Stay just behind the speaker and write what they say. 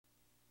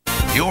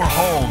your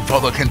home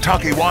for the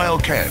Kentucky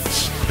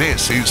Wildcats.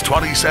 This is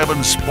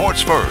 27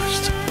 Sports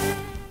First.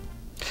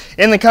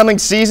 In the coming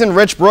season,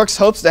 Rich Brooks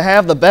hopes to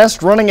have the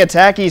best running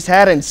attack he's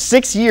had in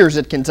 6 years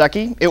at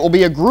Kentucky. It will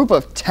be a group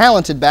of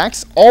talented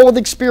backs, all with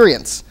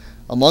experience.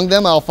 Among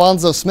them,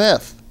 Alphonso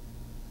Smith.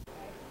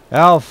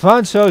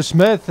 Alphonso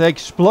Smith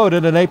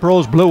exploded in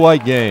April's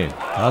blue-white game.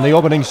 On the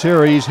opening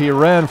series, he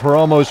ran for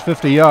almost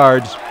 50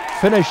 yards,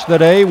 finished the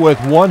day with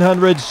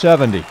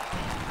 170.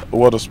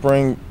 Well, the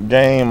spring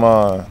game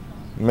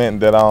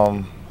meant that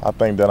I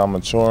think that I'm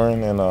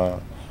maturing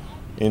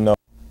and,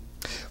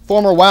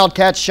 Former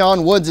Wildcat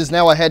Sean Woods is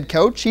now a head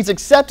coach. He's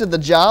accepted the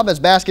job as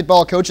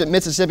basketball coach at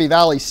Mississippi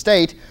Valley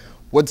State.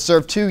 Woods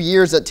served 2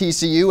 years at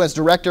TCU as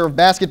director of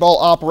basketball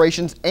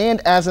operations and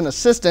as an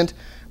assistant.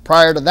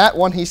 Prior to that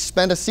one, he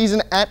spent a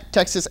season at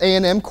Texas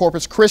A&M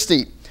Corpus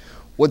Christi.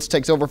 Woods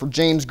takes over for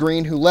James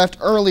Green, who left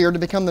earlier to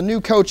become the new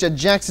coach at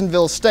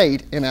Jacksonville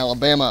State in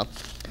Alabama.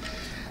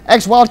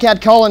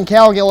 Ex-Wildcat Colin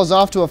Cowgill is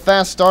off to a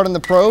fast start in the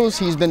pros.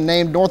 He's been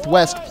named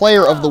Northwest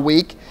Player of the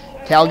Week.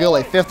 Cowgill,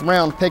 a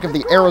fifth-round pick of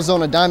the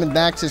Arizona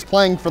Diamondbacks, is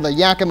playing for the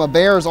Yakima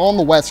Bears on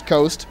the West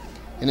Coast.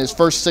 In his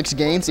first 6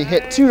 games, he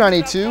hit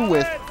 .292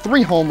 with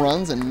 3 home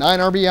runs and 9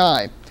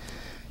 RBI.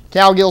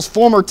 Cowgill's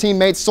former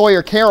teammate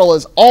Sawyer Carroll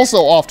is also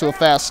off to a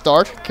fast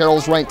start.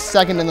 Carroll's ranked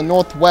second in the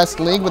Northwest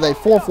League with a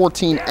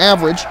 .414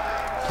 average.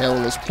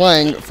 Carroll is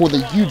playing for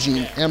the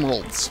Eugene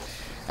Emeralds.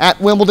 At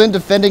Wimbledon,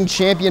 defending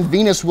champion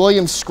Venus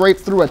Williams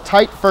scraped through a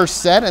tight first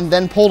set and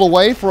then pulled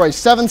away for a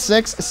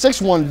 7-6,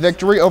 6-1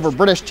 victory over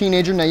British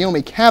teenager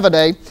Naomi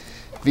Cavaday.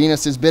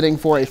 Venus is bidding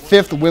for a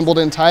 5th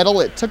Wimbledon title.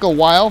 It took a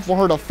while for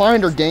her to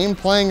find her game,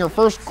 playing her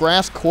first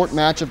grass court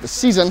match of the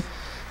season.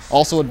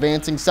 Also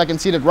advancing,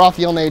 second-seeded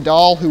Rafael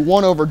Nadal, who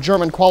won over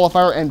German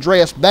qualifier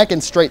Andreas Beck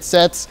in straight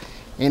sets.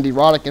 Andy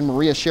Roddick and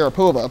Maria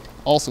Sharapova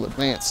also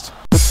advanced.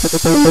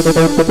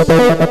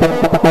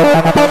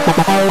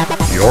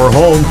 Your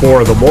home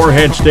for the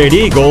Morehead State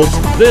Eagles,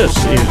 this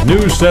is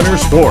News Center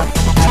Sports.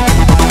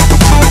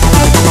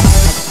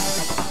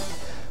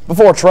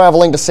 Before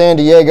traveling to San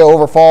Diego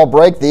over fall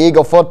break, the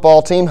Eagle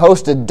football team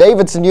hosted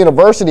Davidson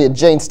University at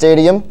Jane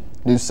Stadium.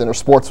 News Center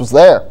Sports was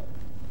there.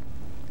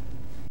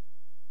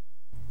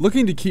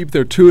 Looking to keep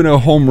their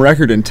 2-0 home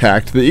record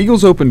intact, the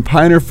Eagles opened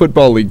Pioneer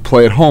Football League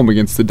play at home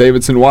against the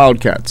Davidson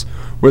Wildcats,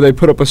 where they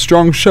put up a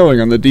strong showing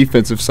on the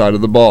defensive side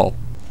of the ball.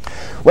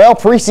 Well,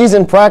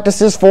 preseason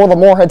practices for the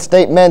Morehead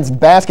State men's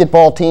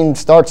basketball team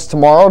starts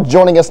tomorrow.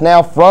 Joining us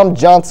now from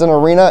Johnson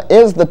Arena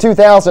is the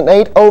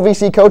 2008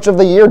 OVC Coach of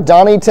the Year,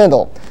 Donnie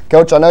Tyndall.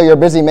 Coach, I know you're a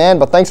busy man,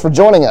 but thanks for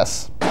joining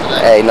us.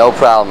 Hey, no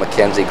problem,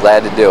 MacKenzie.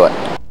 Glad to do it.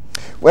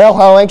 Well,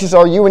 how anxious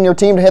are you and your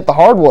team to hit the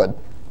hardwood?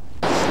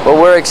 Well,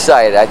 we're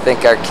excited. I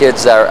think our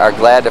kids are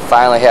glad to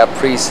finally have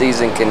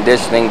preseason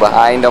conditioning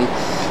behind them.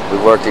 We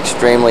worked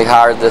extremely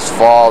hard this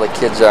fall. The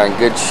kids are in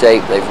good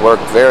shape. They've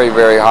worked very,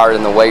 very hard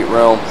in the weight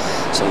room.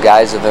 Some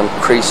guys have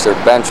increased their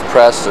bench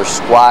press, their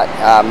squat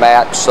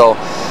max. So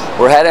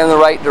we're heading in the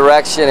right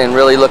direction and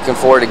really looking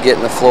forward to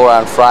getting the floor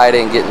on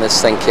Friday and getting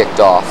this thing kicked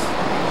off.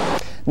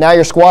 Now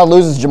your squad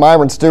loses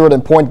Jamiron Stewart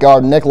and point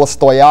guard Nicholas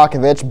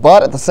Stojakovic,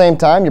 but at the same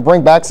time you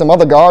bring back some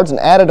other guards and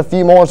added a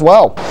few more as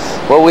well.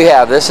 Well, we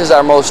have. This is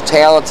our most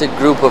talented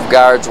group of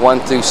guards,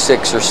 1 through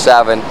 6 or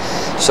 7.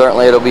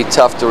 Certainly it'll be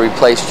tough to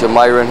replace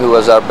Jamiron, who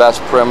was our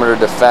best perimeter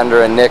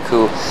defender, and Nick,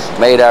 who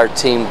made our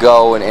team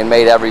go and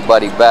made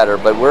everybody better.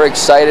 But we're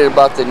excited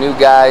about the new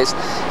guys.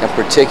 In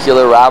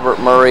particular, Robert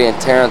Murray and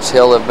Terrence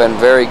Hill have been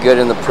very good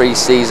in the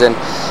preseason.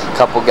 A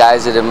couple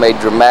guys that have made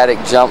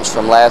dramatic jumps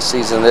from last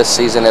season this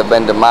season have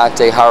been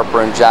DeMonte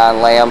Harper and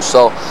John Lamb.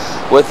 So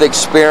with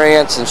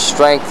experience and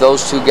strength,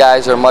 those 2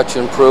 guys are much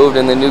improved,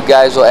 and the new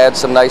guys will add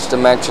some nice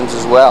dimensions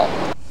as well.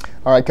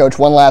 All right, Coach,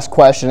 one last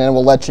question and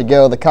we'll let you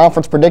go. The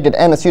conference predicted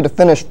MSU to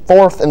finish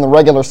 4th in the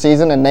regular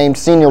season and named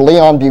senior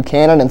Leon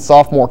Buchanan and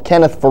sophomore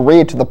Kenneth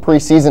Fareed to the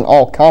preseason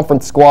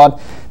all-conference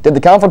squad. Did the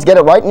conference get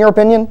it right in your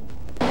opinion?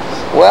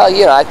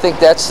 Well, I think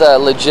that's a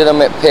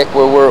legitimate pick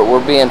where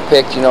we're being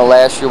picked.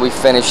 Last year we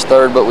finished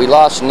 3rd, but we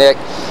lost Nick,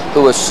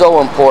 who was so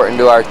important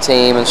to our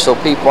team, and so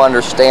people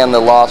understand the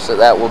loss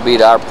that will be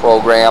to our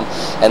program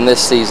and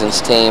this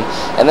season's team.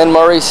 And then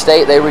Murray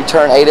State, they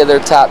return 8 of their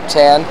top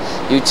 10.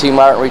 UT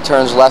Martin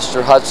returns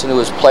Lester Hudson, who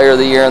was Player of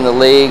the Year in the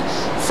league.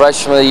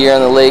 Freshman of the Year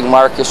in the league,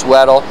 Marcus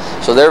Weddle.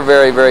 So they're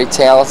very, very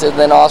talented. And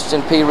then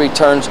Austin P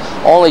returns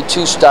only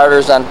 2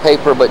 starters on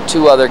paper, but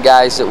 2 other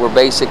guys that were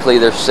basically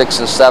their 6th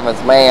and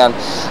 7th man.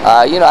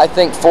 I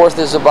think 4th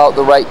is about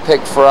the right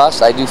pick for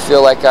us. I do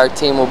feel like our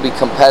team will be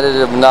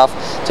competitive enough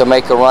to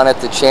make a run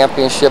at the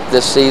championship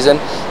this season.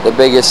 The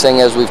biggest thing,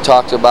 as we've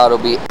talked about, will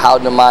be how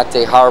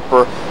DeMonte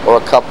Harper or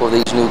a couple of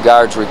these new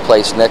guards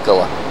replace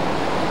Nicola.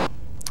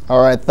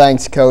 All right,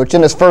 thanks, Coach.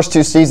 In his first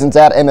 2 seasons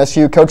at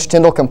MSU, Coach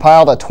Tyndall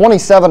compiled a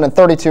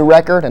 27-32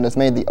 record and has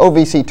made the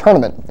OVC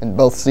tournament in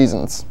both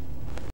seasons.